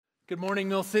Good morning,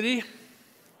 Mill City.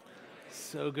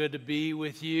 So good to be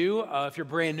with you. If you're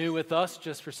brand new with us,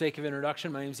 just for sake of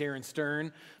introduction, my name is Aaron Stern.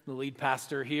 I'm the lead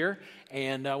pastor here.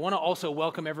 And I want to also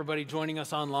welcome everybody joining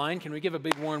us online. Can we give a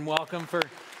big warm welcome for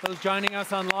those joining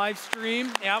us on live stream?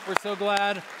 Yeah, we're so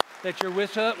glad that you're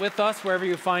with us wherever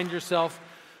you find yourself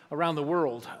around the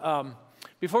world.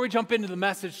 Before we jump into the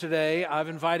message today, I've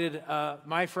invited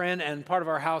my friend and part of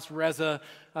our house, Reza,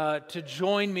 to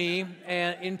join me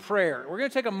in prayer. We're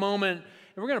going to take a moment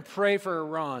and we're going to pray for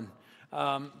Iran.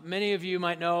 Many of you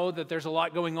might know that there's a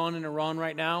lot going on in Iran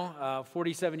right now.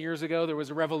 47 years ago, there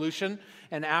was a revolution,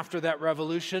 and after that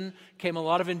revolution came a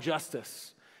lot of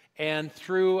injustice. And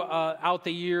throughout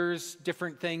the years,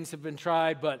 different things have been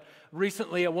tried, but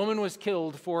recently a woman was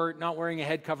killed for not wearing a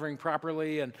head covering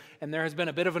properly, and there has been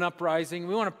a bit of an uprising.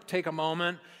 We want to take a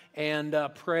moment and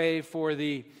pray for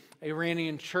the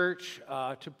Iranian church,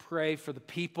 to pray for the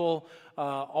people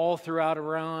all throughout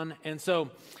Iran. And so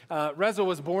Reza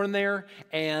was born there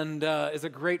and is a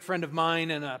great friend of mine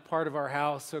and a part of our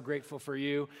house. So grateful for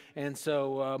you. And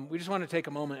so we just want to take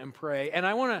a moment and pray. And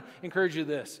I want to encourage you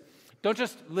this. Don't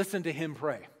just listen to him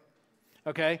pray,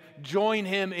 okay? Join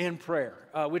him in prayer,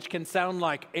 which can sound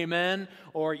like amen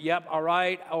or yep, all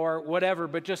right, or whatever,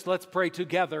 but just let's pray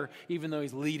together, even though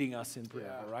he's leading us in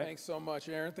prayer, all right? Thanks so much,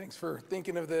 Aaron. Thanks for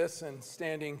thinking of this and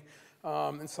standing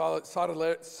in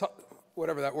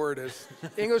whatever that word is.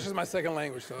 English is my second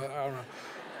language, so I don't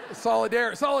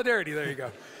know. Solidarity, there you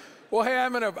go. Well, hey,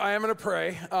 I'm gonna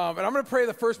pray, and I'm gonna pray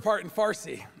the first part in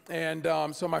Farsi, and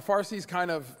so my Farsi is kind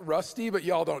of rusty, but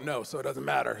y'all don't know, so it doesn't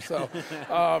matter. So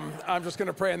I'm just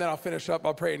gonna pray, and then I'll finish up.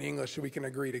 I'll pray in English so we can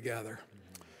agree together.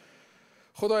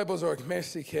 خدای بزرگ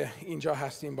مرسی که اینجا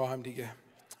هستیم با هم دیگه.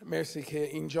 مرسی که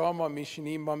اینجا ما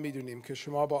میشینیم ما میدونیم که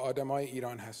شما با آدمای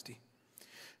ایران هستی.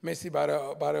 مرسی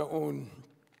برای اون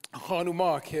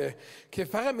خانوما که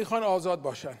فقط میخوان آزاد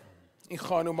باشن. این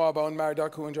خانوما با اون مردا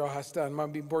که اونجا هستن ما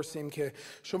میپرسیم که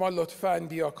شما لطفاً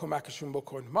بیا کمکشون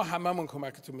بکن. ما هممون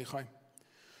کمکتون میخوایم.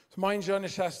 ما اینجا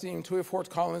نشستیم توی فورت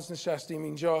کالینز نشستیم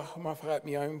اینجا ما فقط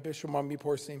میایم به شما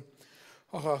میپرسیم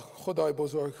آقا خدای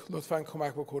بزرگ لطفاً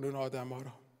کمک بکن اون آدما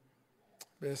رو.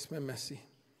 به اسم مسیح.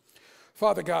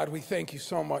 Father God, we thank you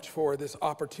so much for this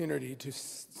opportunity to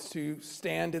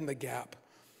stand in the gap.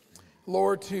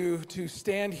 Lord, to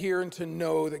stand here and to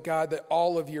know that, God, that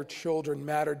all of your children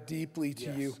matter deeply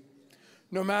to you.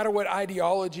 No matter what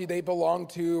ideology they belong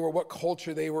to or what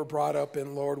culture they were brought up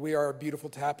in, Lord, we are a beautiful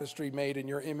tapestry made in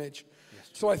your image. Yes,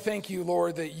 so I thank you,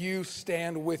 Lord, that you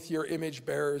stand with your image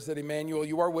bearers, that Emmanuel,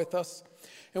 you are with us.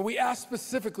 And we ask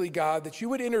specifically, God, that you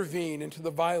would intervene into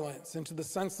the violence, into the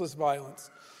senseless violence.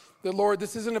 That, Lord,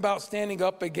 this isn't about standing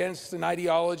up against an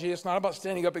ideology. It's not about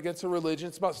standing up against a religion.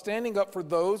 It's about standing up for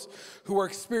those who are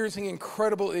experiencing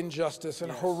incredible injustice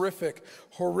and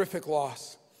horrific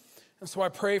loss. And so I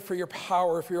pray for your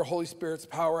power, for your Holy Spirit's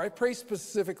power. I pray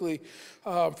specifically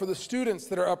for the students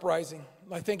that are uprising.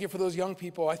 I thank you for those young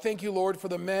people. I thank you, Lord, for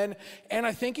the men. And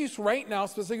I thank you right now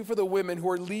specifically for the women who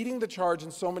are leading the charge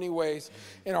in so many ways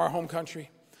in our home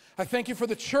country. I thank you for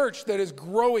the church that is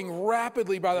growing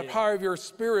rapidly by the power of your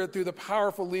Spirit through the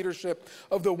powerful leadership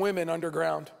of the women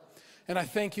underground. And I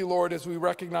thank you, Lord, as we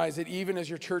recognize that even as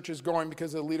your church is growing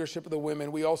because of the leadership of the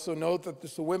women, we also know that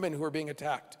it's the women who are being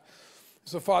attacked.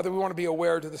 So, Father, we want to be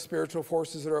aware to the spiritual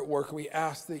forces that are at work. We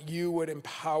ask that you would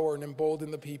empower and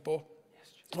embolden the people.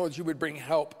 Lord, you would bring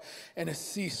help and a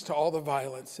cease to all the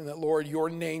violence. And that, Lord, your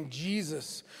name,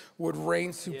 Jesus, would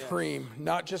reign supreme,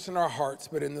 not just in our hearts,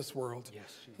 but in this world.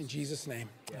 Yes, in Jesus' name,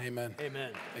 amen.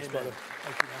 Amen. Thanks, Amen. brother.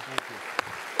 Thank you. Thank you.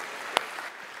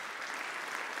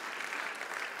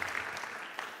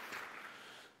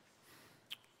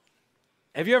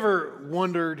 Have you ever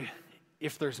wondered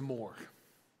if there's more?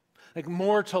 Like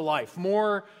more to life,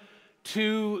 more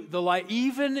to the life,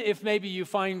 even if maybe you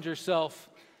find yourself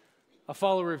a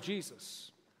follower of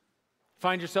Jesus.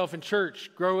 Find yourself in church,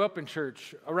 grow up in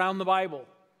church, around the Bible.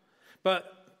 But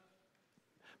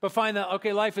find that,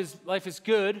 okay, life is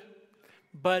good,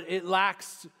 but it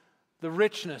lacks the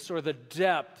richness or the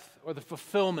depth or the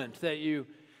fulfillment that you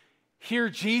hear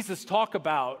Jesus talk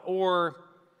about or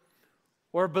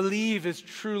believe is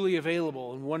truly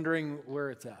available, and wondering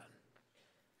where it's at.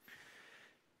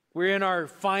 We're in our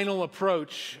final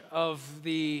approach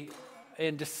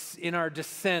in our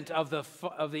descent of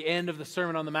the end of the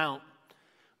Sermon on the Mount,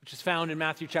 which is found in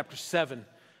Matthew chapter 7.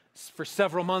 For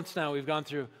several months now, we've gone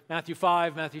through Matthew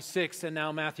 5, Matthew 6, and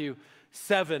now Matthew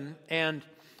 7. And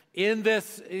in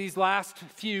these last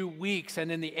few weeks and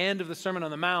in the end of the Sermon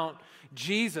on the Mount,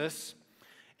 Jesus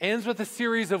ends with a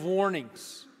series of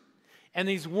warnings. And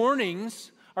these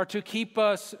warnings are to keep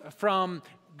us from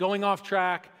going off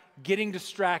track, getting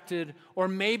distracted, or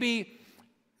maybe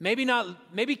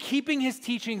keeping his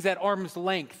teachings at arm's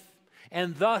length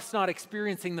and thus not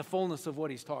experiencing the fullness of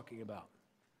what he's talking about.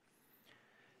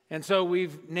 And so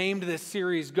we've named this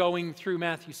series going through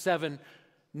Matthew 7,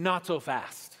 Not So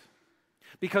Fast,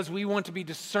 because we want to be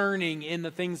discerning in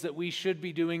the things that we should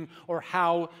be doing or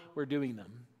how we're doing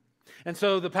them. And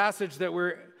so the passage that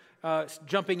we're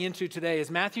jumping into today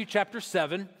is Matthew chapter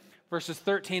 7, verses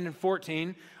 13 and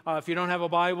 14. If you don't have a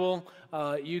Bible,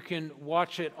 you can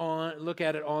look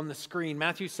at it on the screen.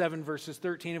 Matthew 7, verses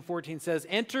 13 and 14 says,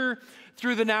 "Enter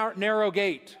through the narrow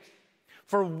gate,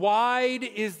 for wide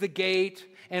is the gate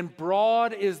and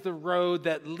broad is the road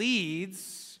that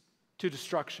leads to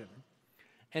destruction,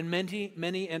 and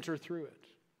many enter through it.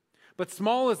 But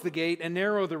small is the gate and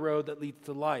narrow the road that leads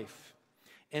to life,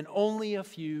 and only a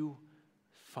few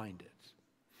find it."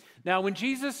 Now, when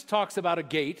Jesus talks about a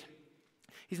gate,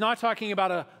 he's not talking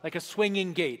about a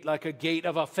swinging gate, like a gate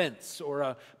of a fence or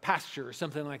a pasture or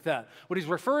something like that. What he's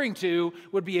referring to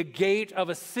would be a gate of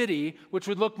a city, which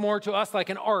would look more to us like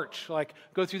an arch, like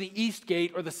go through the east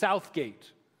gate or the south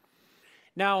gate.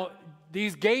 Now,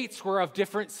 these gates were of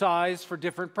different size for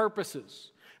different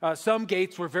purposes. Some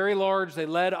gates were very large. They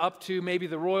led up to maybe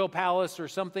the royal palace or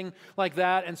something like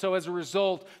that. And so as a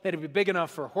result, they'd be big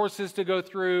enough for horses to go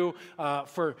through,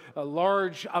 for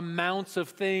large amounts of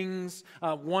things.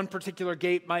 One particular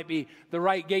gate might be the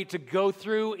right gate to go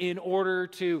through in order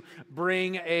to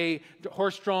bring a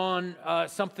horse-drawn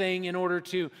something, in order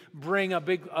to bring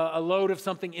a load of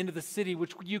something into the city,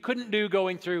 which you couldn't do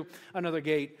going through another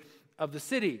gate of the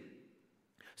city.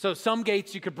 So some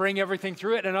gates you could bring everything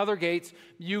through it, and other gates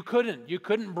you couldn't. You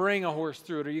couldn't bring a horse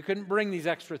through it, or you couldn't bring these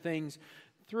extra things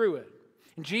through it.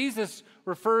 And Jesus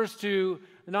refers to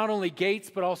not only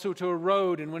gates, but also to a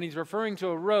road. And when he's referring to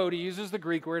a road, he uses the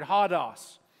Greek word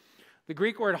hodos. The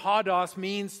Greek word hodos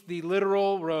means the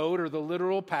literal road or the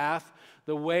literal path,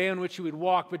 the way in which you would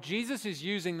walk. But Jesus is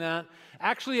using that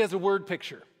actually as a word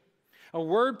picture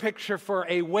for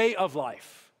a way of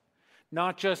life.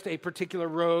 Not just a particular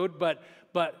road, but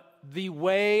the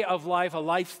way of life, a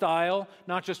lifestyle,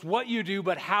 not just what you do,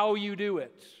 but how you do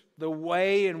it, the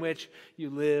way in which you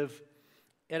live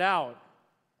it out.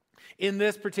 In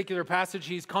this particular passage,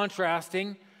 he's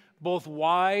contrasting both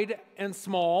wide and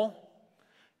small.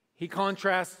 He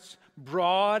contrasts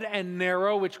broad and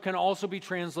narrow, which can also be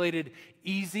translated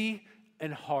easy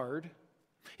and hard.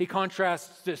 He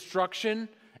contrasts destruction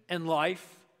and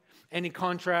life, and he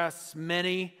contrasts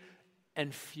many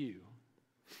and few.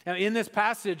 Now, in this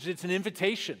passage, it's an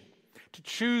invitation to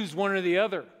choose one or the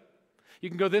other. You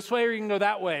can go this way or you can go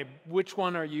that way. Which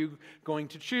one are you going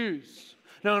to choose?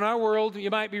 Now, in our world, you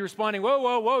might be responding,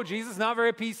 whoa, Jesus, not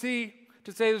very PC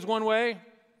to say there's one way.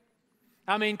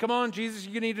 I mean, come on, Jesus,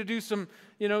 you need to do some,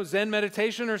 Zen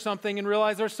meditation or something and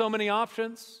realize there's so many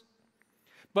options.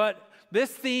 But this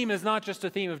theme is not just a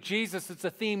theme of Jesus, it's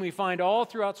a theme we find all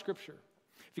throughout Scripture.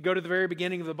 If you go to the very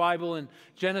beginning of the Bible in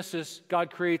Genesis,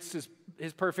 God creates his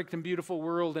perfect and beautiful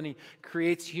world, and he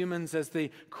creates humans as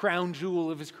the crown jewel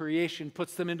of his creation,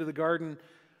 puts them into the garden,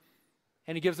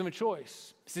 and he gives them a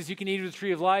choice. He says, you can eat of the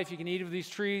tree of life, you can eat of these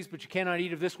trees, but you cannot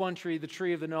eat of this one tree, the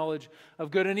tree of the knowledge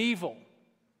of good and evil.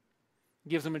 He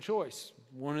gives them a choice,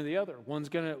 one or the other. One's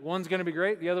gonna be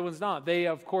great, the other one's not. They,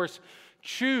 of course,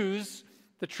 choose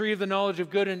the tree of the knowledge of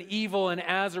good and evil, and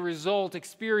as a result,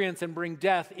 experience and bring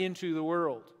death into the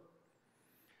world.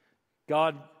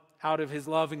 God, out of his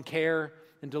love and care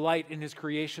and delight in his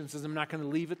creation, says, I'm not going to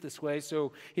leave it this way.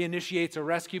 So he initiates a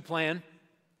rescue plan.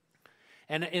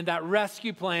 And in that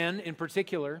rescue plan, in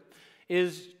particular,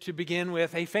 is to begin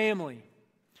with a family.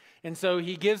 And so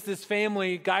he gives this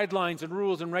family guidelines and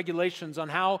rules and regulations on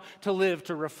how to live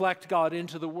to reflect God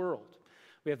into the world.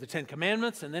 We have the 10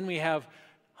 Commandments, and then we have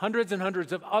hundreds and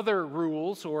hundreds of other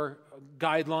rules or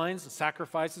guidelines,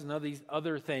 sacrifices, and all these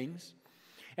other things.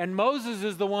 And Moses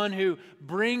is the one who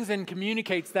brings and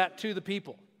communicates that to the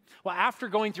people. Well, after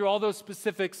going through all those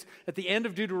specifics, at the end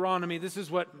of Deuteronomy, this is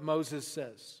what Moses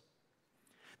says.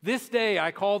 This day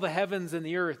I call the heavens and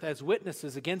the earth as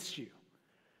witnesses against you,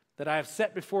 that I have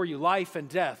set before you life and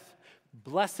death,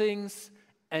 blessings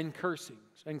and curses,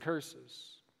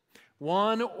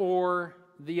 one or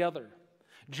the other.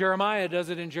 Jeremiah does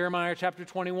it in Jeremiah chapter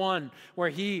 21, where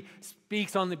he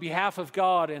speaks on the behalf of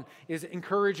God and is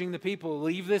encouraging the people,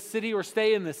 leave this city or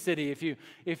stay in this city.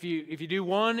 If you do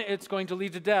one, it's going to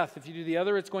lead to death. If you do the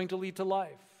other, it's going to lead to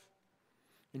life.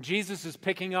 And Jesus is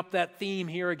picking up that theme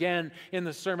here again in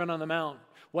the Sermon on the Mount.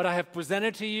 What I have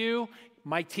presented to you,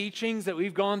 my teachings that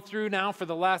we've gone through now for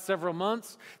the last several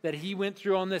months, that he went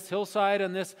through on this hillside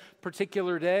on this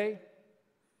particular day,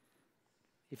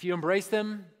 if you embrace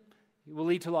them, it will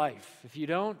lead to life. If you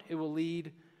don't, it will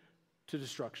lead to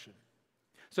destruction.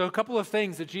 So a couple of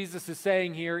things that Jesus is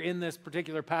saying here in this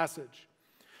particular passage.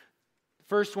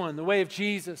 First one, the way of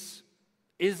Jesus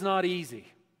is not easy.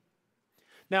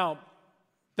 Now,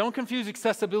 don't confuse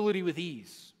accessibility with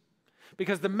ease,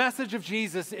 because the message of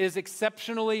Jesus is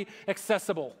exceptionally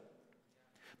accessible.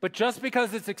 But just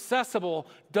because it's accessible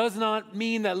does not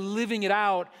mean that living it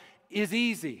out is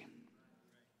easy.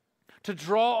 To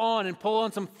draw on and pull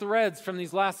on some threads from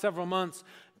these last several months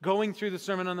going through the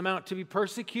Sermon on the Mount, to be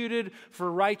persecuted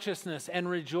for righteousness and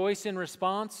rejoice in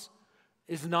response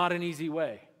is not an easy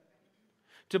way.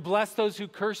 To bless those who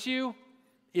curse you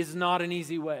is not an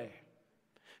easy way.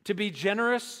 To be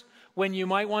generous when you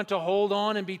might want to hold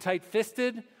on and be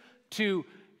tight-fisted, to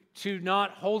not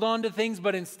hold on to things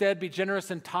but instead be generous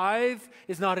and tithe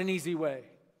is not an easy way.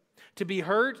 To be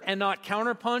hurt and not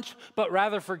counterpunch but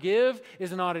rather forgive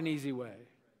is not an easy way.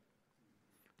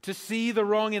 To see the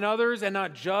wrong in others and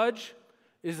not judge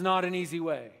is not an easy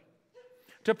way.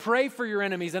 To pray for your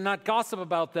enemies and not gossip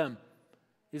about them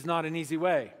is not an easy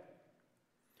way.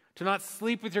 To not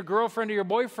sleep with your girlfriend or your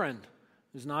boyfriend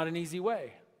is not an easy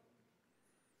way.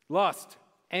 Lust,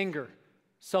 anger,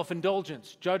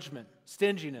 self-indulgence, judgment,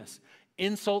 stinginess,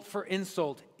 insult for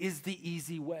insult is the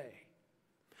easy way.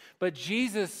 But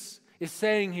Jesus is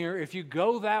saying here, if you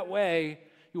go that way,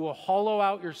 you will hollow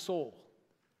out your soul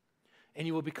and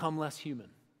you will become less human.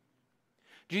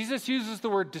 Jesus uses the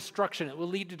word destruction. It will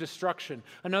lead to destruction.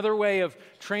 Another way of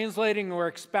translating or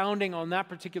expounding on that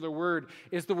particular word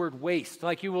is the word waste.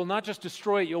 Like you will not just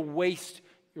destroy it, you'll waste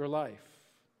your life.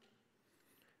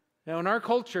 Now, in our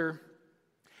culture,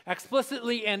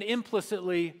 explicitly and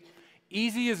implicitly,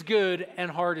 easy is good and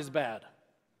hard is bad.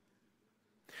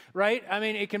 Right? I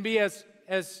mean, it can be as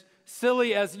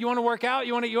silly as you want to work out,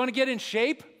 you want to get in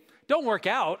shape? Don't work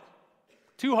out.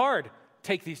 Too hard.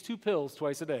 Take these 2 pills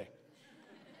twice a day.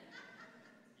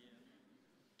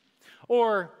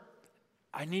 Or,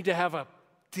 I need to have a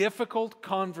difficult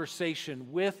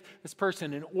conversation with this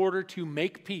person in order to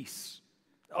make peace.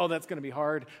 Oh, that's going to be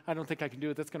hard. I don't think I can do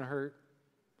it. That's going to hurt.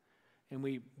 And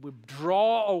we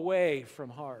draw away from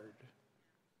hard.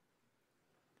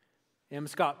 M.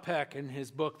 Scott Peck, in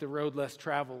his book, The Road Less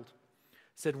Traveled,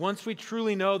 said, once we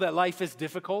truly know that life is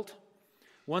difficult,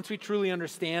 once we truly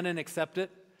understand and accept it,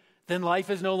 then life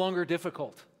is no longer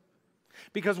difficult.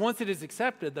 Because once it is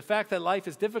accepted, the fact that life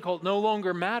is difficult no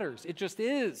longer matters. It just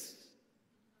is.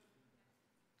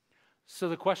 So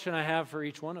the question I have for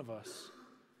each one of us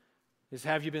is,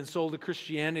 have you been sold a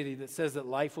Christianity that says that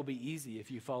life will be easy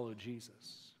if you follow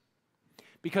Jesus?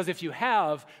 Because if you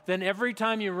have, then every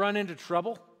time you run into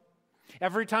trouble,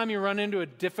 every time you run into a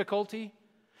difficulty,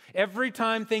 every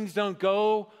time things don't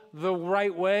go the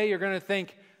right way, you're going to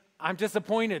think, I'm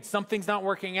disappointed. Something's not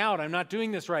working out. I'm not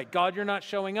doing this right. God, you're not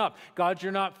showing up. God,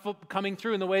 you're not coming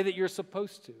through in the way that you're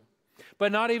supposed to.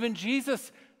 But not even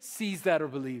Jesus sees that or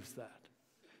believes that.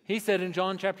 He said in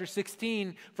John chapter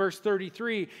 16, verse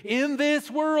 33, in this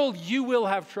world you will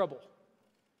have trouble.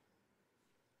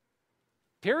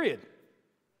 Period.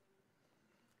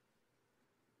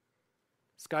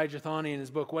 Skye Jethani, in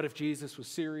his book, What If Jesus Was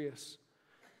Serious?,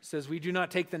 says, we do not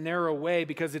take the narrow way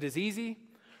because it is easy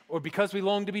or because we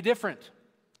long to be different.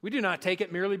 We do not take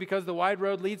it merely because the wide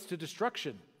road leads to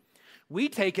destruction. We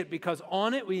take it because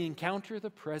on it we encounter the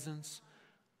presence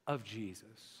of Jesus.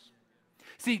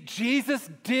 See, Jesus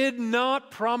did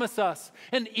not promise us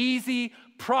an easy,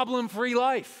 problem-free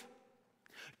life.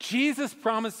 Jesus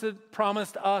promised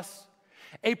us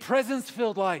a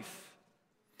presence-filled life.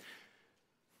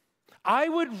 I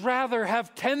would rather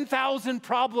have 10,000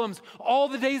 problems all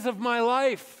the days of my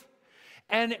life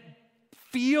and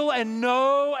feel and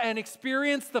know and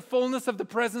experience the fullness of the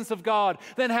presence of God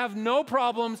than have no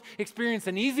problems, experience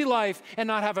an easy life, and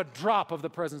not have a drop of the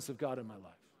presence of God in my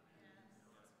life.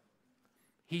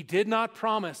 He did not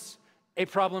promise a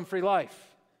problem-free life.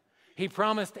 He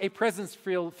promised a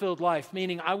presence-filled life,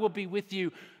 meaning I will be with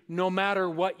you no matter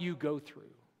what you go through.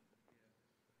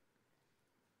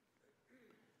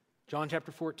 John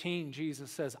chapter 14, Jesus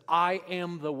says, I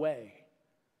am the way.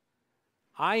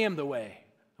 I am the way.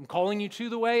 I'm calling you to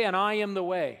the way, and I am the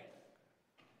way.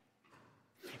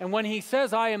 And when he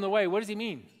says, I am the way, what does he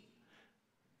mean?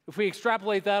 If we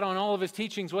extrapolate that on all of his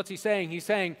teachings, what's he saying? He's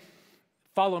saying,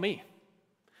 follow me.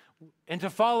 And to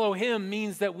follow him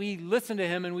means that we listen to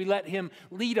him and we let him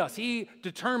lead us. He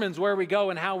determines where we go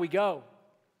and how we go.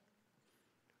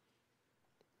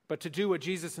 But to do what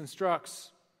Jesus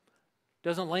instructs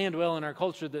doesn't land well in our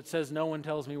culture that says no one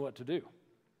tells me what to do.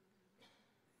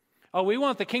 Oh, we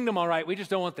want the kingdom all right, we just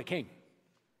don't want the king.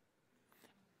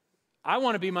 I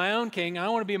want to be my own king, I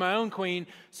want to be my own queen,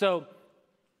 so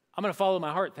I'm going to follow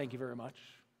my heart, thank you very much.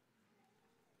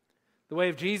 The way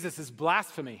of Jesus is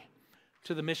blasphemy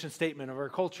to the mission statement of our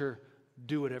culture,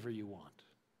 do whatever you want.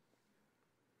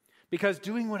 Because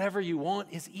doing whatever you want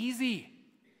is easy.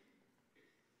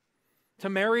 To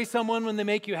marry someone when they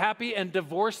make you happy and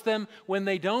divorce them when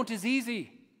they don't is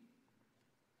easy.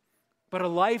 But a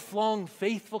lifelong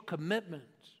faithful commitment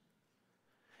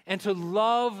and to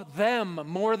love them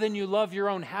more than you love your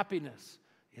own happiness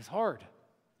is hard.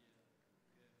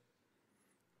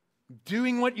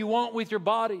 Doing what you want with your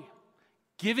body,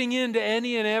 giving in to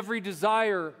any and every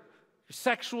desire, your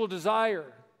sexual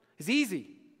desire, is easy.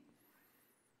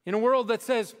 In a world that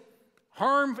says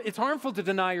it's harmful to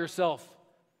deny yourself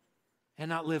and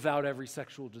not live out every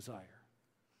sexual desire.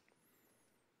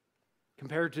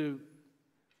 Compared to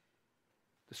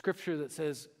the scripture that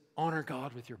says, honor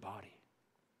God with your body.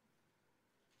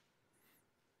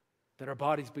 That our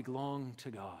bodies belong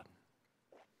to God.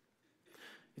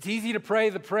 It's easy to pray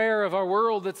the prayer of our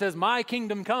world that says, my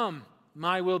kingdom come,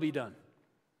 my will be done.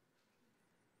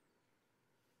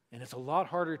 And it's a lot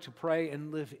harder to pray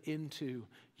and live into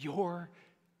your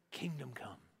kingdom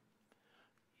come.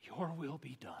 Your will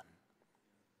be done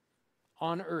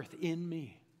on earth in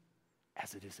me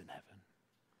as it is in heaven.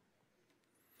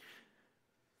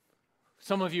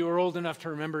 Some of you are old enough to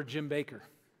remember Jim Bakker.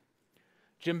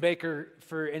 Jim Bakker,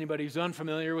 for anybody who's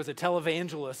unfamiliar, was a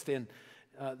televangelist in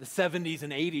the 70s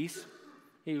and 80s.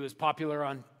 He was popular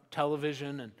on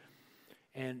television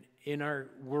and in our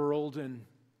world and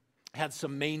had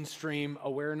some mainstream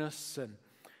awareness.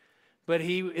 But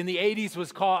he, in the 80s,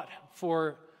 was caught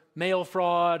for mail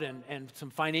fraud and some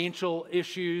financial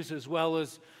issues as well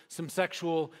as some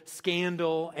sexual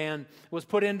scandal and was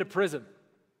put into prison.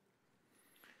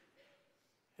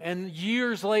 And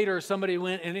years later, somebody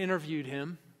went and interviewed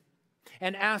him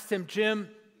and asked him, Jim,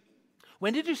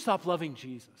 when did you stop loving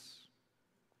Jesus?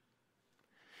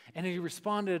 And he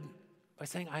responded by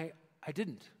saying, I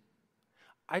didn't.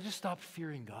 I just stopped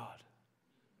fearing God.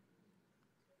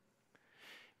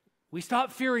 We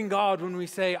stop fearing God when we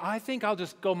say, I think I'll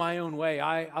just go my own way.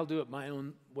 I'll do it my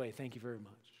own way. Thank you very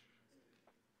much.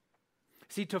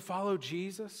 See, to follow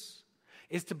Jesus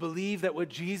is to believe that what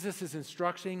Jesus is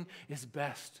instructing is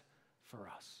best for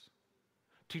us.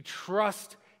 To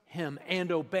trust him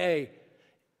and obey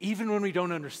even when we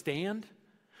don't understand.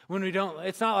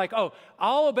 It's not like, oh,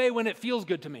 I'll obey when it feels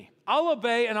good to me. I'll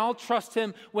obey and I'll trust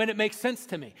him when it makes sense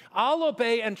to me. I'll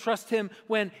obey and trust him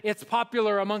when it's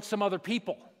popular amongst some other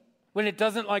people. When it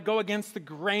doesn't go against the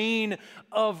grain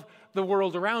of the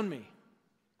world around me.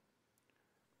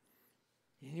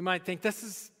 You might think, this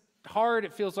is hard.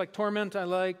 It feels like torment. I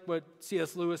like what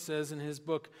C.S. Lewis says in his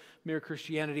book, Mere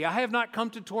Christianity. I have not come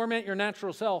to torment your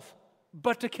natural self,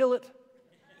 but to kill it.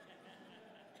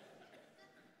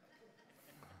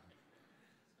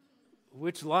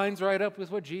 Which lines right up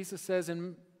with what Jesus says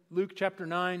in Luke chapter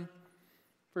 9,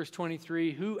 verse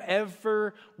 23.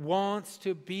 Whoever wants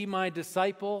to be my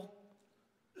disciple,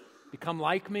 become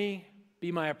like me,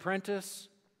 be my apprentice,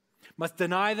 must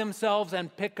deny themselves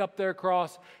and pick up their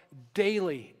cross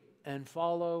daily and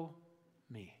follow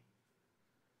me.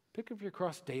 Pick up your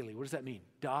cross daily. What does that mean?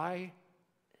 Die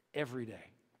every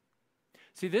day.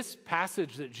 See, this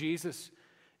passage that Jesus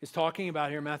is talking about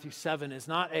here in Matthew 7 is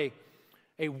not a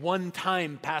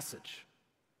one-time passage.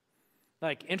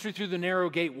 Like, enter through the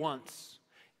narrow gate once.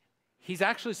 He's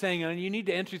actually saying, you need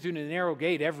to enter through the narrow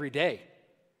gate every day.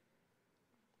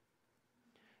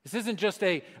 This isn't just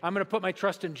I'm going to put my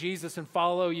trust in Jesus and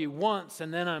follow you once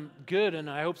and then I'm good and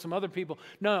I hope some other people.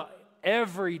 No,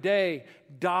 every day,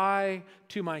 die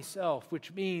to myself,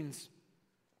 which means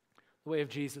the way of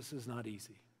Jesus is not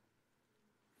easy.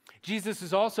 Jesus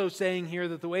is also saying here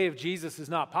that the way of Jesus is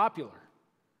not popular.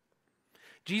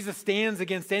 Jesus stands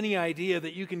against any idea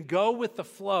that you can go with the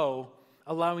flow,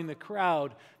 allowing the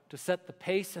crowd to set the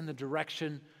pace and the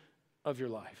direction of your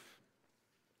life.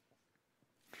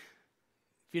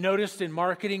 If you noticed in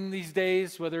marketing these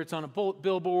days, whether it's on a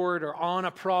billboard or on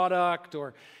a product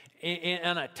or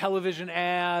on a television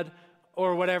ad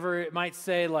or whatever, it might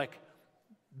say like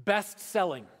best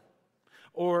selling,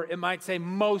 or it might say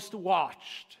most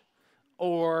watched,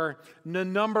 or the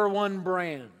number one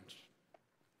brand.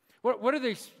 What are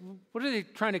they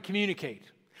trying to communicate?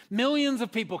 Millions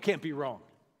of people can't be wrong.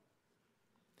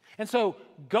 And so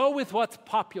go with what's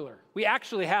popular. We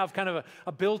actually have kind of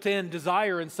a built-in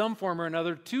desire in some form or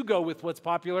another to go with what's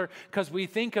popular because we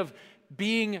think of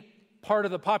being part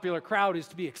of the popular crowd is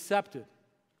to be accepted.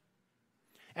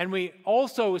 And we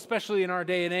also, especially in our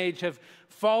day and age, have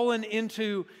fallen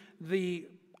into the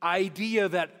idea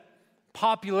that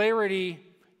popularity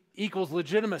equals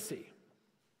legitimacy.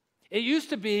 It used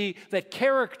to be that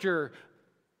character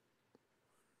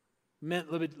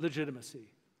meant legitimacy.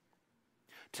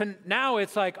 Now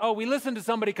it's like, oh, we listen to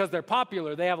somebody because they're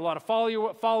popular. They have a lot of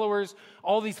followers.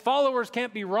 All these followers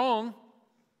can't be wrong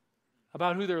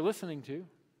about who they're listening to.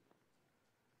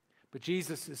 But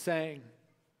Jesus is saying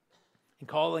and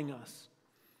calling us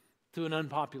to an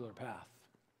unpopular path.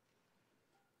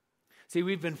 See,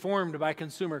 we've been formed by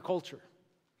consumer culture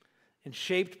and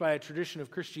shaped by a tradition of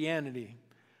Christianity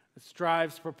that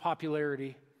strives for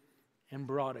popularity and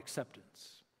broad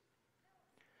acceptance.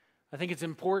 I think it's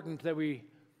important that we,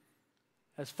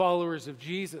 as followers of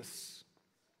Jesus,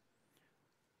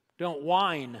 don't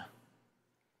whine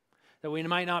that we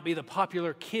might not be the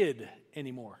popular kid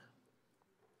anymore.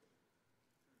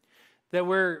 That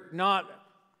we're not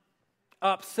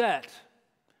upset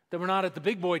that we're not at the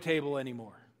big boy table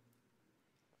anymore.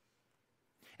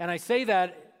 And I say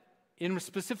that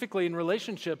specifically in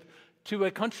relationship to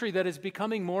a country that is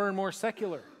becoming more and more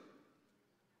secular.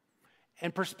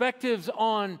 And perspectives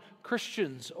on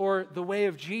Christians or the way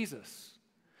of Jesus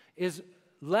is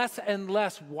less and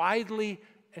less widely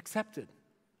accepted.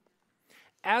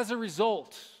 As a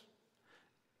result,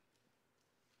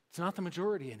 it's not the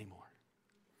majority anymore.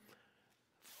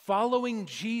 Following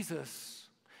Jesus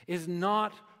is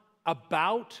not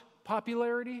about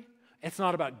popularity. It's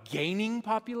not about gaining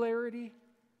popularity.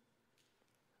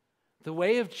 The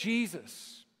way of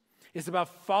Jesus is about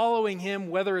following him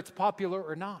whether it's popular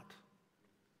or not.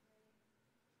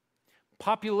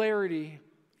 Popularity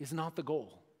is not the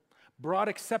goal. Broad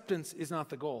acceptance is not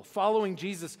the goal. Following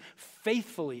Jesus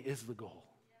faithfully is the goal.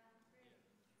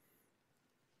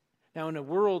 Now, in a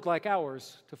world like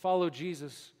ours, to follow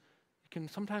Jesus, you can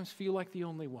sometimes feel like the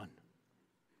only one.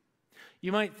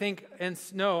 You might think,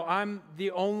 no, I'm the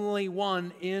only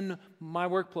one in my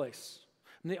workplace.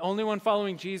 I'm the only one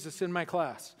following Jesus in my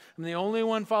class. I'm the only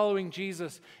one following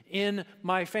Jesus in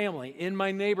my family, in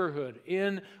my neighborhood,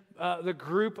 in the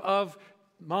group of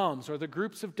moms or the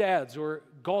groups of dads or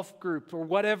golf groups or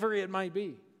whatever it might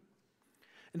be.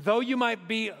 And though you might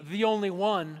be the only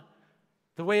one,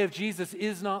 the way of Jesus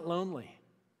is not lonely.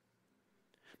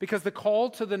 Because the call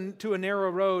to a narrow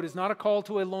road is not a call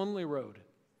to a lonely road.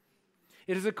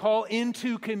 It is a call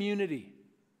into community.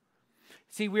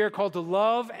 See, we are called to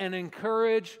love and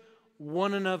encourage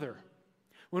one another.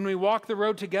 When we walk the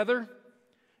road together,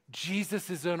 Jesus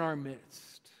is in our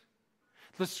midst.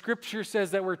 The scripture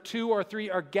says that where 2 or 3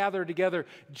 are gathered together,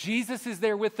 Jesus is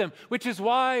there with them, which is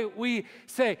why we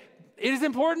say it is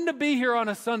important to be here on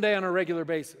a Sunday on a regular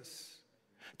basis.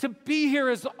 To be here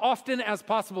as often as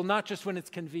possible, not just when it's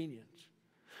convenient.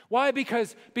 Why?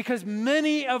 Because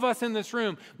many of us in this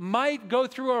room might go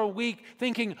through our week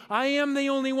thinking, I am the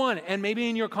only one, and maybe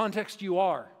in your context you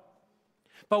are.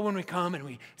 But when we come and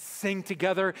we sing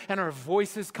together and our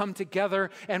voices come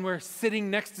together and we're sitting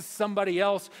next to somebody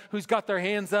else who's got their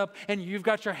hands up and you've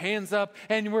got your hands up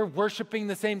and we're worshiping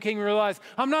the same King, we realize,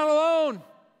 I'm not alone.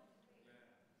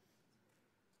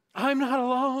 I'm not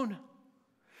alone.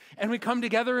 And we come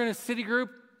together in a city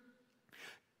group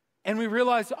and we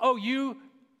realize, oh, you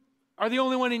are the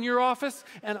only one in your office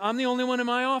and I'm the only one in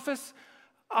my office.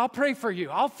 I'll pray for you.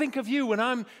 I'll think of you when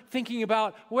I'm thinking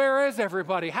about where is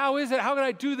everybody? How is it? How can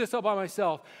I do this all by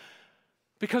myself?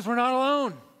 Because we're not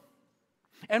alone.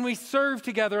 And we serve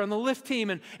together on the Lift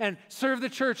team and serve the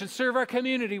church and serve our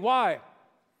community. Why?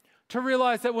 To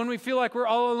realize that when we feel like we're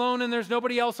all alone and there's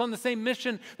nobody else on the same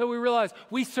mission, that we realize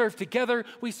we serve together,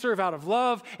 we serve out of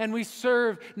love, and we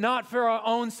serve not for our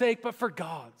own sake, but for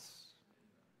God's.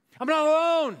 I'm not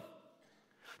alone.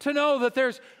 To know that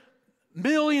there's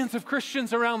millions of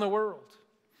Christians around the world.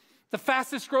 The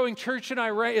fastest growing church in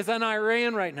Iran is in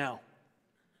Iran right now.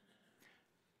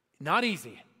 Not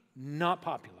easy, not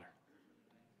popular.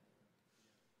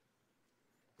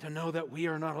 To know that we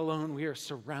are not alone, we are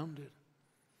surrounded.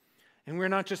 And we're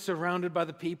not just surrounded by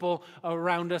the people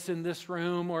around us in this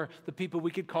room or the people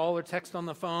we could call or text on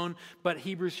the phone, but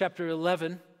Hebrews chapter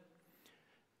 11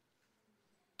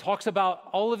 talks about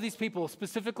all of these people,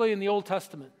 specifically in the Old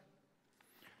Testament.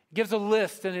 It gives a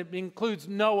list, and it includes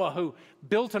Noah, who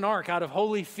built an ark out of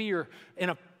holy fear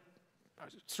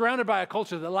surrounded by a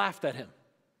culture that laughed at him.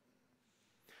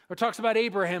 Or talks about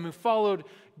Abraham, who followed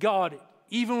God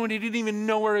even when he didn't even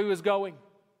know where he was going.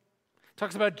 It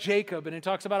talks about Jacob, and it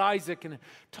talks about Isaac, and it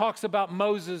talks about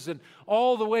Moses, and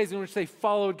all the ways in which they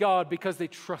followed God because they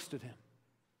trusted him.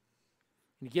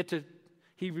 And you get to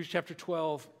Hebrews chapter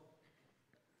 12,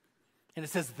 and it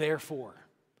says, therefore.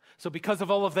 So because of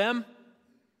all of them,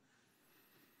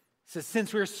 it says,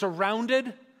 since we are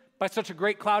surrounded by such a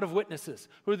great cloud of witnesses.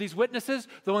 Who are these witnesses?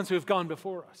 The ones who have gone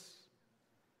before us.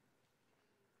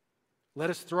 Let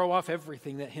us throw off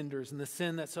everything that hinders and the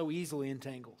sin that so easily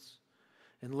entangles.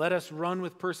 And let us run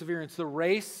with perseverance the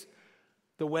race,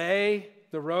 the way,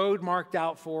 the road marked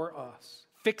out for us,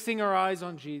 fixing our eyes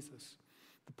on Jesus,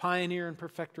 the pioneer and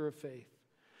perfecter of faith.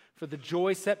 For the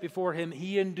joy set before him,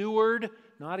 he endured,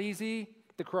 not easy,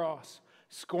 the cross,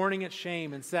 scorning its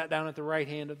shame, and sat down at the right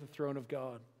hand of the throne of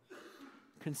God.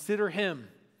 Consider him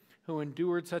who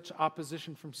endured such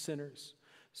opposition from sinners,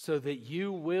 so that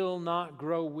you will not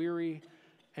grow weary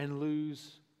and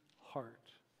lose heart.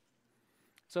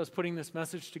 So I was putting this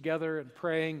message together and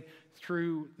praying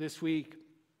through this week.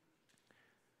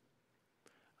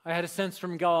 I had a sense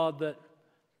from God that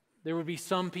there would be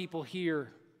some people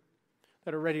here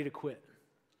that are ready to quit.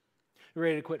 You're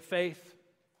ready to quit faith.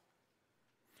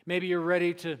 Maybe you're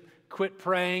ready to quit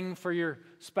praying for your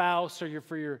spouse or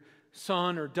for your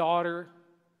son or daughter.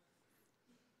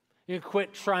 You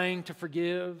quit trying to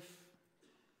forgive.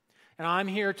 And I'm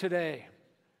here today.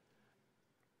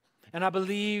 And I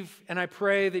believe and I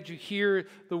pray that you hear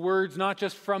the words not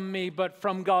just from me, but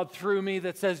from God through me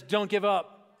that says, don't give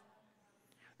up.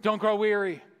 Don't grow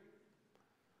weary.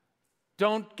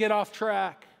 Don't get off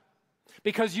track.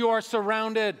 Because you are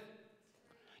surrounded.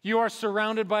 You are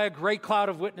surrounded by a great cloud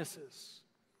of witnesses.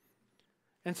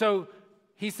 And so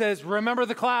he says, remember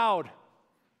the cloud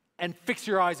and fix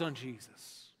your eyes on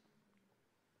Jesus.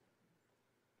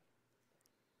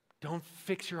 Don't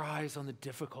fix your eyes on the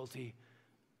difficulty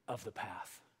of the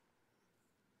path.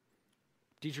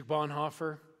 Dietrich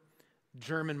Bonhoeffer,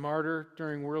 German martyr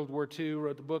during World War II,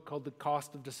 wrote the book called The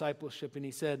Cost of Discipleship, and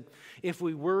he said, if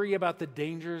we worry about the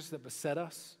dangers that beset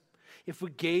us, if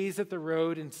we gaze at the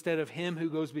road instead of him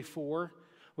who goes before,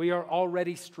 we are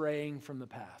already straying from the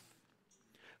path.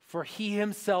 For he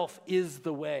himself is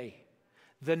the way,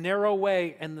 the narrow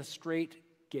way and the straight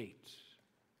gate.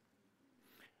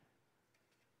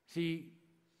 See,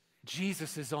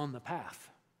 Jesus is on the path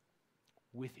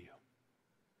with you.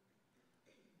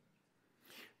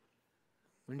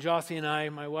 When Jossie and I,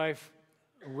 my wife,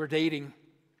 were dating,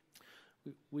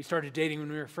 we started dating when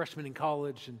we were freshmen in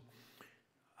college, and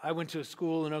I went to a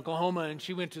school in Oklahoma, and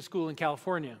she went to school in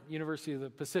California, University of the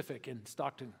Pacific in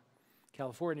Stockton,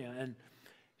 California, and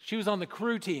she was on the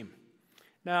crew team.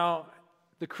 Now,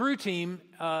 the crew team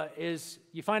is,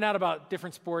 you find out about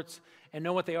different sports and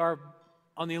know what they are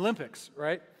on the Olympics,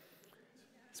 right?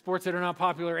 Sports that are not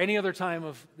popular any other time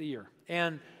of the year.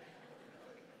 And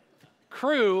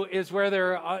crew is where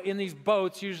they're in these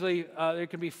boats. Usually there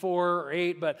can be 4 or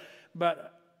 8,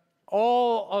 but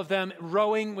all of them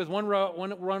rowing with one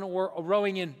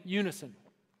rowing in unison.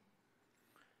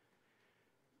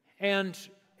 And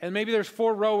maybe there's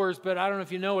 4 rowers, but I don't know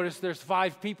if you noticed, there's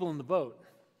 5 people in the boat.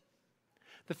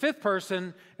 The 5th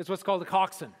person is what's called the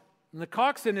coxswain. And the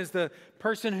coxswain is the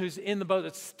person who's in the boat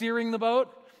that's steering the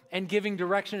boat and giving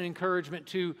direction and encouragement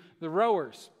to the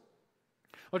rowers.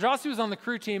 Well, Jossie was on the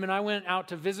crew team, and I went out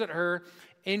to visit her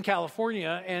in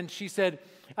California, and she said,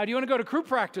 do you want to go to crew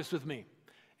practice with me?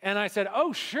 And I said,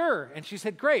 oh, sure. And she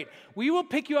said, great. We will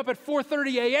pick you up at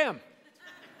 4:30 a.m.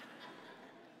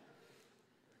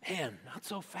 Man, not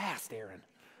so fast, Aaron.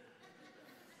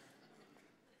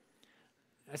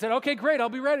 I said, okay, great. I'll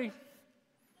be ready.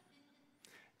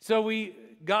 So we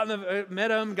met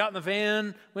him, got in the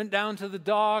van, went down to the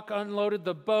dock, unloaded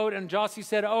the boat, and Jossie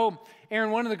said, oh,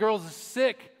 Aaron, one of the girls is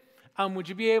sick. Would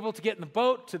you be able to get in the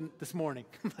boat this morning?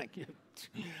 I'm like, yeah,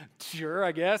 sure,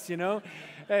 I guess,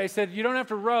 I said, you don't have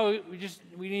to row,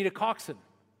 we need a coxswain.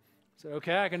 I said,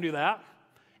 okay, I can do that.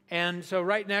 And so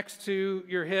right next to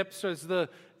your hips is the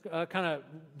kind of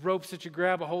ropes that you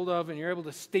grab a hold of and you're able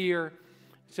to steer.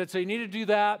 He said, so you need to do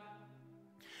that.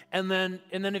 And then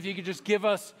if you could just give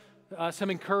us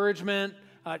some encouragement.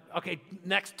 Okay,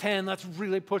 next 10, let's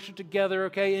really push it together,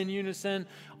 okay, in unison,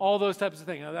 all those types of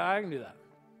things. I can do that.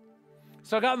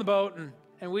 So I got in the boat,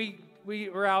 and we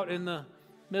were out in the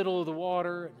middle of the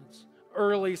water. And it's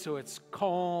early, so it's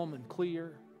calm and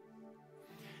clear.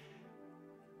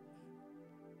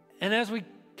 And as we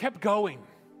kept going,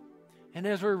 and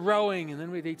as we're rowing, and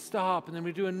then they'd stop, and then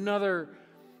we'd do another,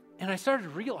 and I started to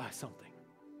realize something.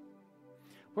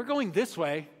 We're going this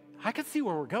way. I can see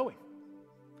where we're going.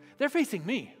 They're facing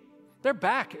me. Their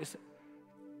back is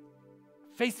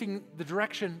facing the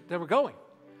direction that we're going.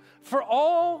 For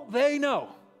all they know,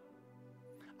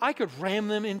 I could ram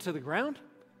them into the ground.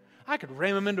 I could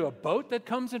ram them into a boat that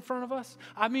comes in front of us.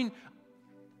 And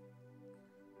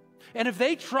if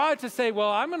they try to say,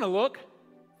 well, I'm going to look,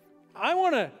 I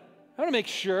want to make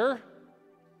sure,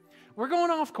 we're going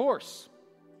off course.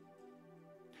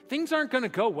 Things aren't going to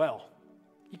go well.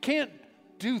 You can't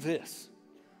do this.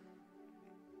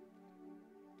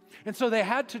 And so they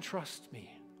had to trust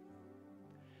me.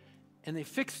 And they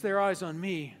fixed their eyes on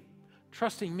me,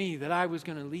 trusting me that I was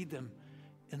going to lead them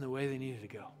in the way they needed to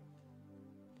go.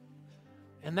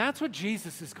 And that's what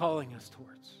Jesus is calling us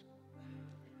towards.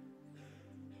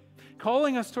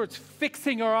 Calling us towards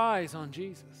fixing our eyes on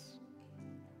Jesus.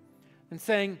 And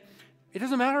saying, it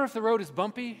doesn't matter if the road is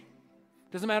bumpy.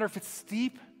 It doesn't matter if it's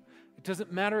steep. It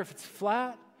doesn't matter if it's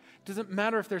flat. It doesn't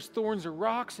matter if there's thorns or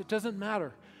rocks. It doesn't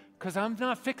matter. Because I'm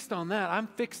not fixed on that. I'm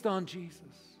fixed on Jesus.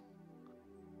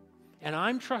 And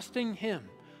I'm trusting him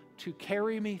to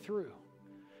carry me through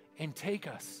and take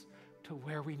us to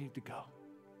where we need to go.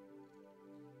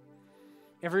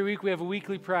 Every week we have a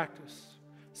weekly practice,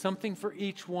 something for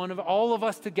each one of all of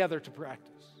us together to practice,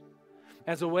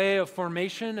 as a way of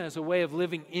formation, as a way of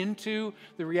living into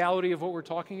the reality of what we're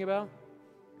talking about.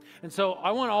 And so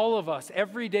I want all of us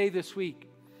every day this week,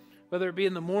 whether it be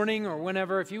in the morning or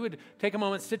whenever, if you would take a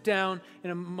moment, sit down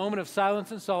in a moment of silence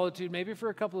and solitude, maybe for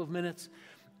a couple of minutes,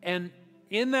 and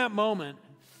in that moment,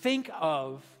 think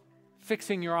of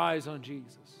fixing your eyes on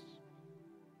Jesus.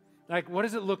 Like, what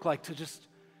does it look like to just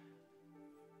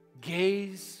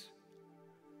gaze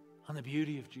on the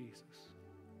beauty of Jesus,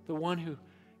 the one who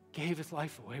gave his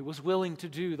life away, was willing to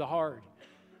do the hard,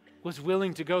 was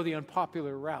willing to go the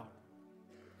unpopular route,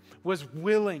 was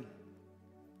willing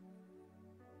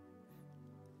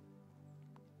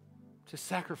to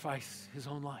sacrifice his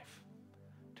own life,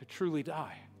 to truly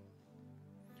die.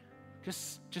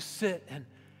 Just sit and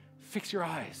fix your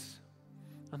eyes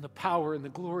on the power and the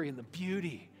glory and the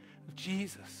beauty of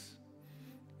Jesus.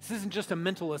 This isn't just a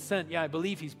mental assent. Yeah, I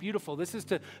believe he's beautiful. This is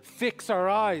to fix our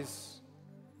eyes,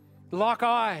 lock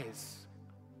eyes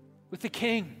with the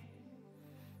King,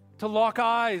 to lock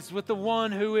eyes with the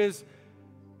one who is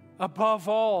above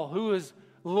all, who is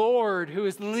Lord, who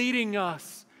is leading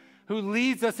us, who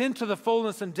leads us into the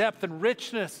fullness and depth and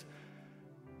richness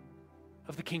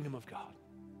of the kingdom of God.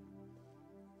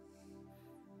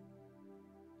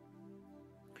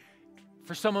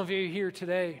 For some of you here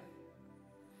today,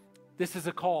 this is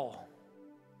a call,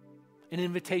 an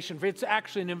invitation. It's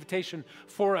actually an invitation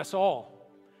for us all.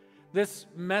 This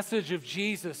message of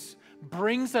Jesus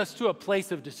brings us to a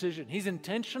place of decision. He's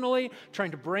intentionally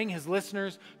trying to bring his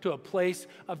listeners to a place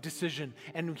of decision.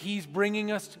 And he's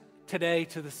bringing us today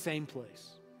to the same place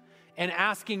and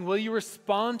asking, will you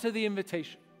respond to the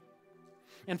invitation?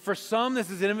 And for some,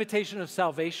 this is an invitation of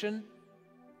salvation.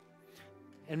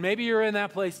 And maybe you're in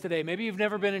that place today. Maybe you've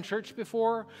never been in church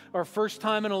before, or first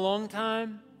time in a long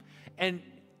time. And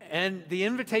the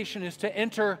invitation is to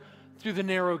enter through the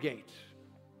narrow gate,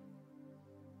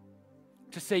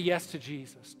 to say yes to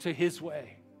Jesus, to his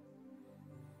way.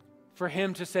 For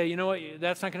him to say, you know what,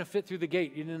 that's not going to fit through the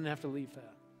gate. You didn't have to leave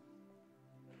that.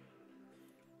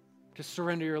 To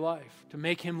surrender your life, to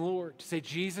make him Lord, to say,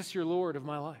 Jesus, you're Lord of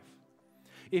my life.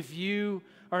 If you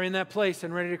are in that place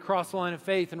and ready to cross the line of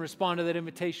faith and respond to that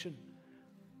invitation,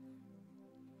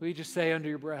 will you just say under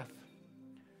your breath,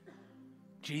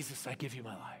 Jesus, I give you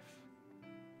my life.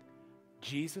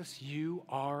 Jesus, you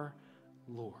are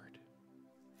Lord.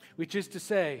 Which is to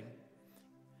say,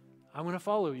 I want to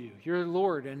follow you. You're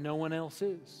Lord and no one else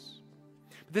is.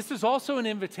 But this is also an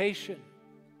invitation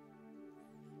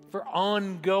for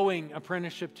ongoing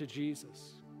apprenticeship to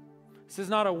Jesus. This is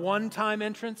not a one-time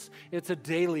entrance, it's a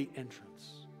daily entrance.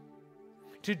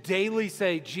 To daily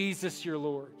say, Jesus, your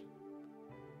Lord.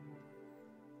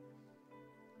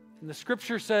 And the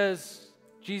scripture says,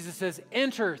 Jesus says,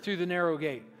 enter through the narrow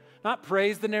gate. Not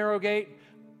praise the narrow gate,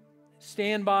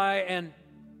 stand by and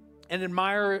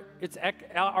admire its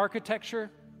architecture,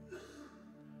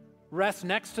 rest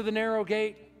next to the narrow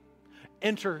gate,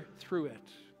 enter through it.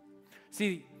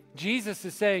 See, Jesus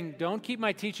is saying, don't keep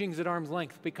my teachings at arm's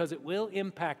length because it will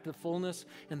impact the fullness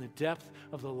and the depth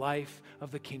of the life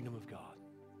of the kingdom of God.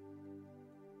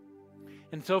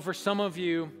 And so for some of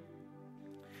you,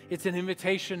 it's an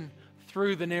invitation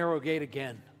through the narrow gate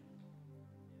again.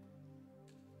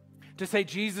 To say,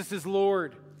 Jesus is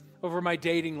Lord over my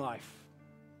dating life.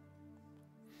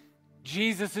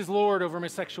 Jesus is Lord over my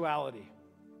sexuality.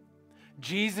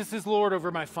 Jesus is Lord over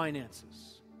my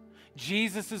finances.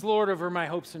 Jesus is Lord over my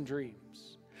hopes and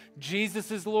dreams. Jesus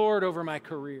is Lord over my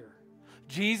career.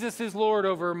 Jesus is Lord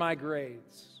over my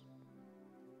grades.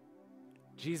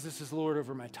 Jesus is Lord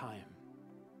over my time.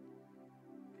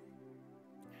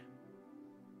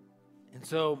 And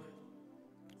so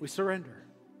we surrender.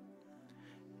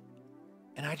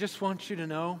 And I just want you to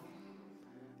know,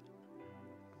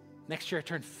 next year I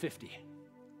turn 50.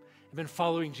 I've been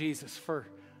following Jesus for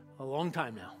a long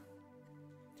time now.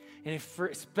 And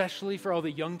especially for all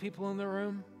the young people in the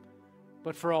room,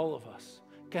 but for all of us,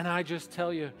 can I just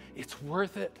tell you, it's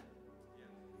worth it.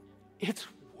 It's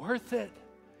worth it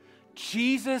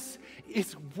Jesus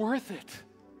is worth it.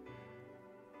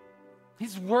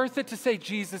 He's worth it to say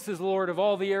Jesus is Lord of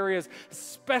all the areas,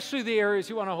 especially the areas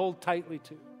you want to hold tightly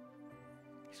to.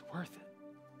 He's worth it.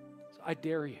 So I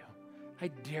dare you. I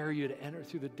dare you to enter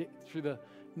through the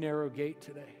narrow gate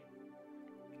today.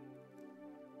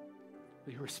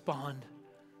 Will you respond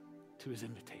to his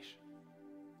invitation?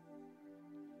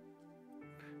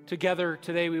 Together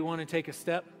today we want to take a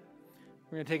step.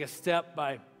 We're going to take a step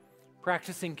by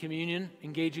practicing communion,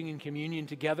 engaging in communion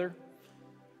together.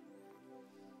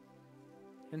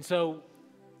 And so,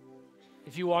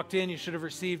 if you walked in, you should have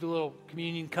received a little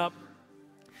communion cup.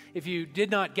 If you did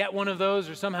not get one of those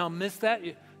or somehow missed that,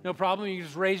 no problem. You can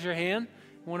just raise your hand.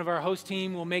 One of our host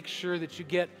team will make sure that you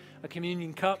get a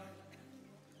communion cup.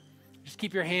 Just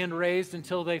keep your hand raised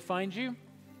until they find you.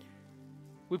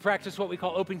 We practice what we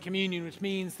call open communion, which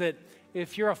means that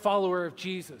if you're a follower of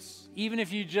Jesus, even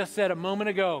if you just said a moment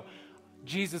ago,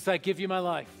 Jesus, I give you my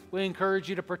life, we encourage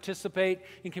you to participate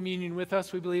in communion with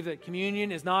us. We believe that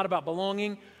communion is not about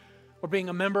belonging or being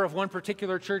a member of one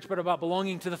particular church, but about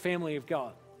belonging to the family of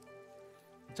God.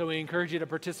 So we encourage you to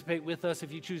participate with us.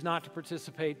 If you choose not to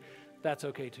participate, that's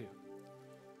okay too.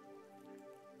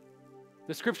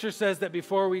 The scripture says that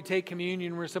before we take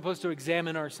communion, we're supposed to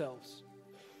examine ourselves.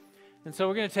 And so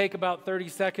we're going to take about 30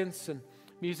 seconds, and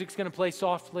music's going to play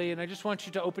softly, and I just want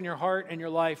you to open your heart and your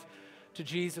life to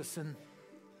Jesus and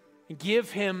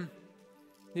give him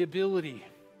the ability,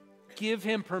 give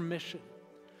him permission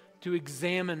to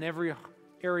examine every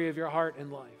area of your heart and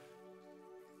life.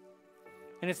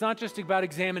 And it's not just about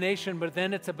examination, but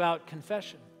then it's about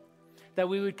confession, that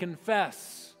we would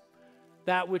confess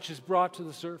that which is brought to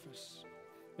the surface.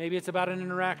 Maybe it's about an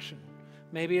interaction.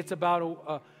 Maybe it's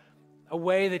about a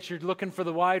way that you're looking for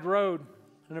the wide road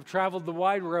and have traveled the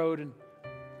wide road and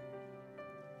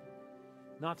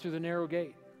not through the narrow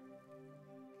gate.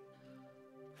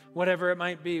 Whatever it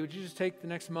might be, would you just take the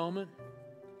next moment,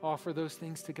 offer those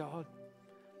things to God,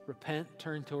 repent,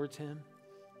 turn towards him?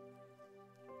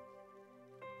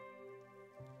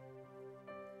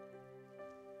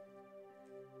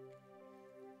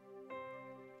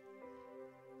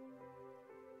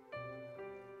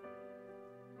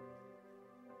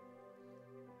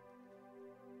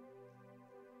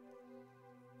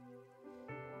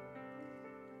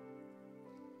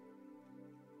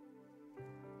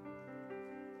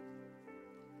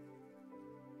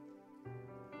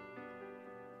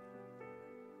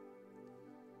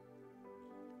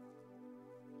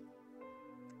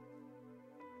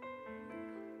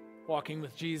 Walking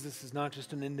with Jesus is not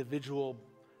just an individual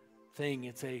thing,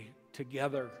 it's a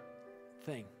together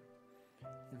thing.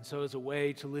 And so as a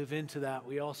way to live into that,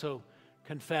 we also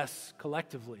confess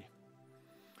collectively.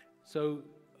 So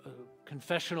a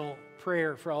confessional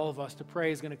prayer for all of us to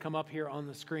pray is going to come up here on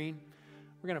the screen.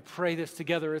 We're going to pray this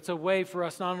together. It's a way for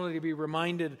us not only to be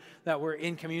reminded that we're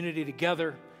in community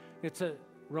together, it's a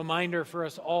reminder for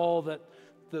us all that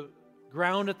the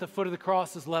ground at the foot of the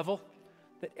cross is level,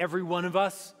 that every one of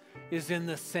us is in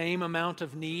the same amount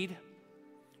of need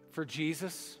for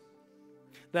Jesus,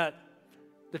 that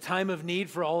the time of need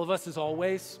for all of us is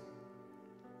always.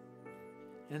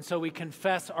 And so we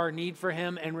confess our need for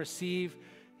him and receive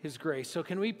his grace. So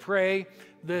can we pray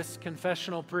this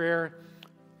confessional prayer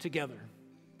together?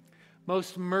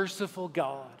 Most merciful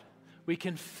God, we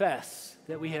confess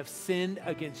that we have sinned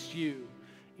against you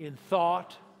in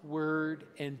thought, word,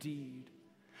 and deed,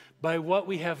 by what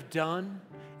we have done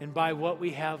and by what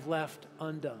we have left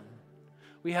undone.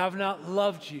 We have not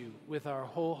loved you with our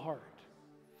whole heart.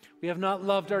 We have not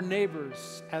loved our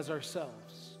neighbors as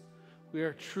ourselves. We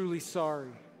are truly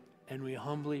sorry and we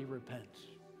humbly repent.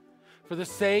 For the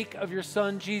sake of your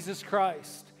Son, Jesus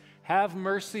Christ, have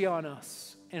mercy on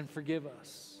us and forgive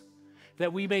us,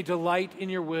 that we may delight in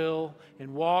your will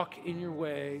and walk in your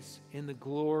ways in the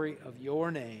glory of your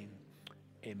name.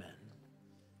 Amen.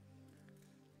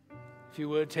 If you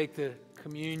would, take the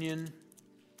communion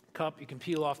cup. You can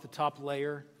peel off the top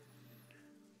layer.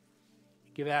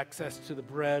 Give access to the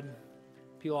bread.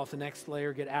 Peel off the next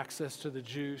layer. Get access to the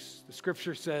juice. The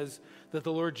scripture says that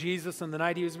the Lord Jesus, on the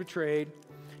night he was betrayed,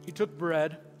 he took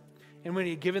bread, and when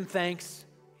he had given thanks,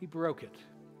 he broke it.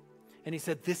 And he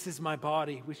said, "This is my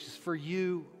body, which is for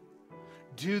you.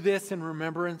 Do this in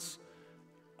remembrance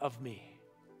of me."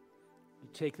 You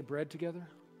take the bread together.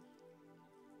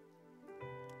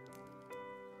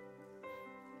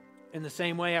 In the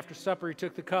same way, after supper, he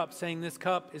took the cup, saying, "This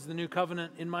cup is the new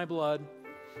covenant in my blood.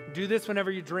 Do this whenever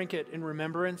you drink it in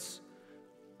remembrance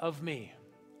of me."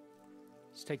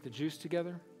 Let's take the juice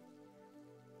together.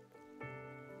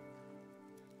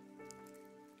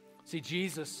 See,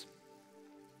 Jesus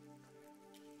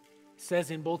says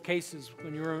in both cases,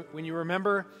 when you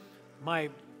remember my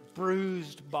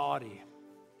bruised body,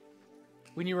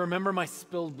 when you remember my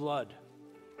spilled blood,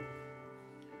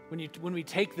 when we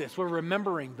take this, we're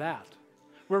remembering that.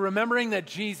 We're remembering that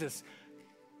Jesus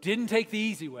didn't take the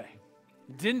easy way,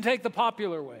 didn't take the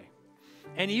popular way,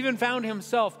 and even found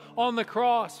himself on the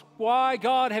cross. Why,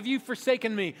 God, have you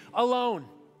forsaken me alone?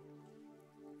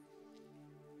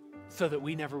 So that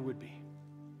we never would be.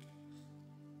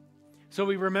 So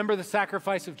we remember the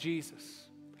sacrifice of Jesus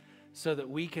so that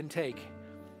we can take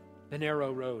the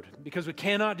narrow road, because we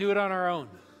cannot do it on our own,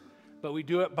 but we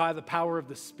do it by the power of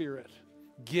the Spirit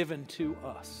given to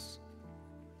us.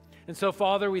 And so,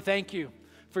 Father, we thank you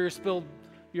for your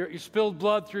spilled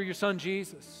blood through your Son,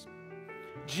 Jesus.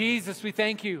 Jesus, we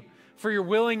thank you for your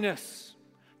willingness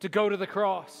to go to the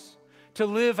cross, to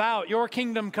live out your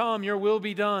kingdom come, your will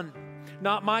be done.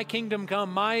 Not my kingdom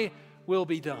come, my will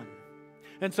be done.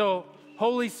 And so,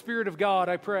 Holy Spirit of God,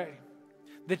 I pray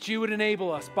that you would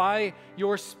enable us by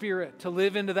your Spirit to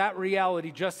live into that reality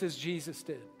just as Jesus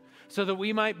did, so that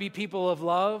we might be people of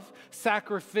love,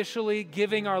 sacrificially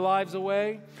giving our lives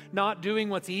away, not doing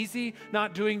what's easy,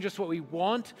 not doing just what we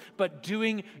want, but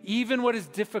doing even what is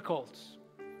difficult,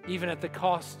 even at the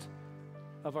cost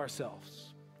of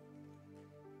ourselves.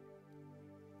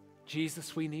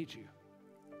 Jesus, we need you.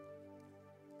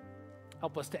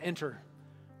 Help us to enter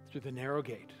through the narrow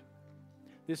gate.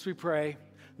 This we pray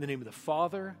in the name of the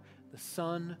Father, the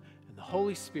Son, and the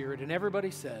Holy Spirit. And everybody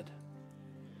said,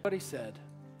 everybody said,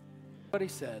 everybody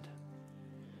said,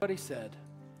 everybody said,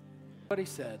 everybody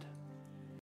said,